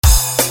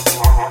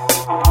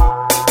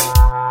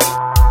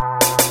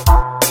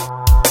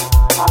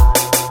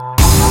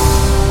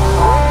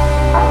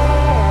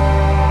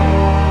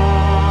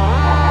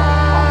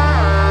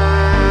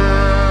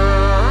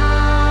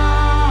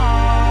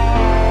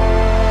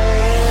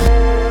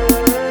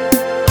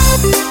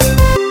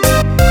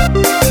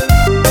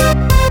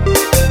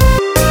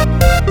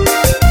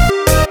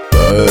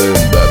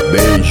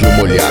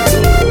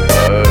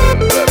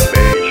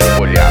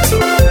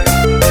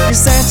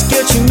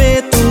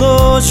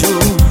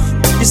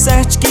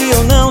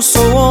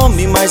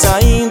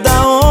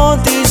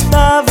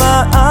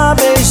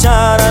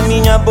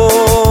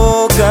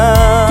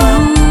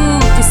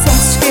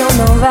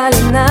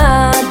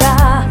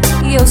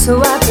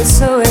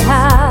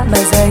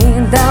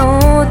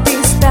ontem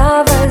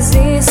estavas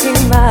em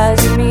cima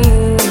de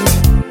mim.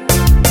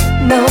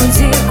 Não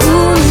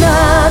digo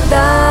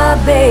nada,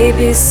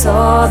 baby,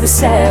 só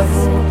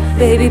observo.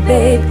 Baby,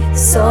 baby,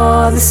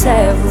 só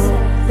observo.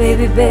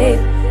 Baby, baby,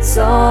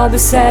 só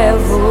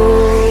observo.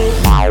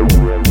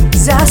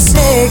 Já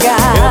chega.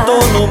 Eu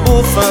tô no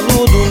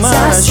Bufalo do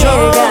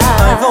Marajó,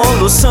 a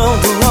evolução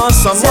do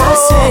nosso amor. Já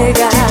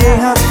chega. DJ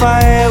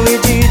Rafael e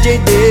DJ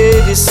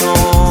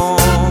Davidson.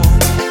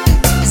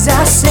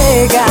 Já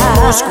chega.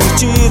 Vamos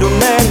curtir o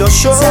melhor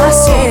show. Já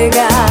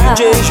chega.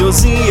 DJ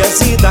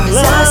Josias e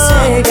Darlan. Já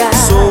chega.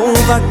 Sou um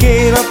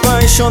vaqueiro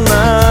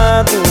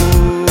apaixonado.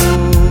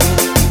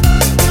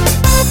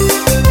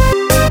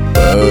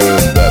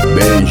 Banda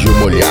Beijo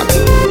Molhado.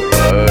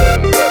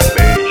 Banda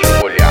Beijo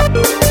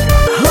Molhado.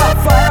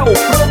 Rafael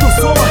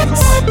Produções.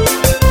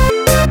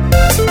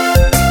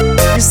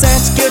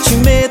 Disseste que eu te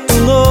meto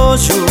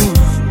nojo,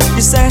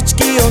 disseste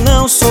que eu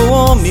não sou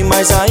homem,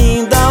 mas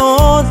ainda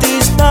ontem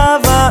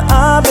estava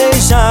a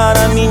beijar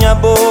a minha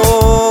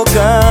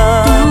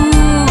boca.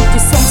 Tu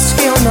disseste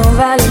que eu não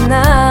vale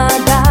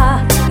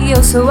nada e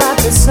eu sou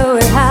a pessoa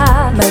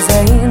errada, mas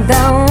ainda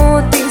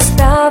ontem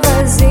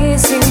estavas em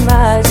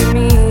cima de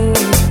mim.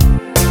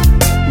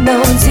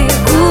 Não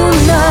digo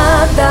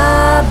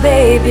nada,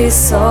 baby,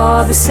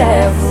 só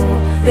observo.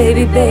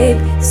 Baby,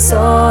 baby,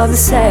 só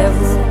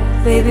observo.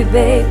 Baby,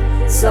 baby,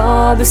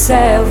 só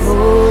observo.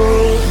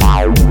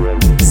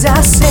 Já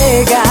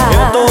chega.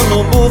 Eu tô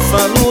no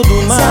Bufalo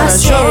do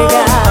Marajó,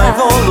 a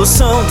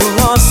evolução do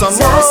nosso amor.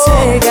 Já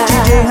chega.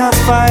 DJ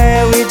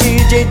Rafael e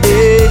DJ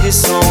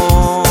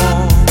Davidson.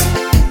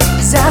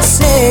 Já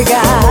chega.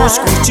 Vamos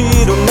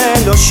curtir o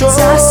melhor show.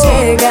 Já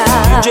chega.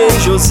 DJ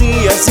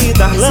Josias e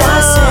Darlan.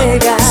 Já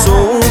chega.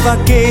 Sou um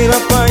vaqueiro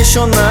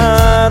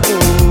apaixonado.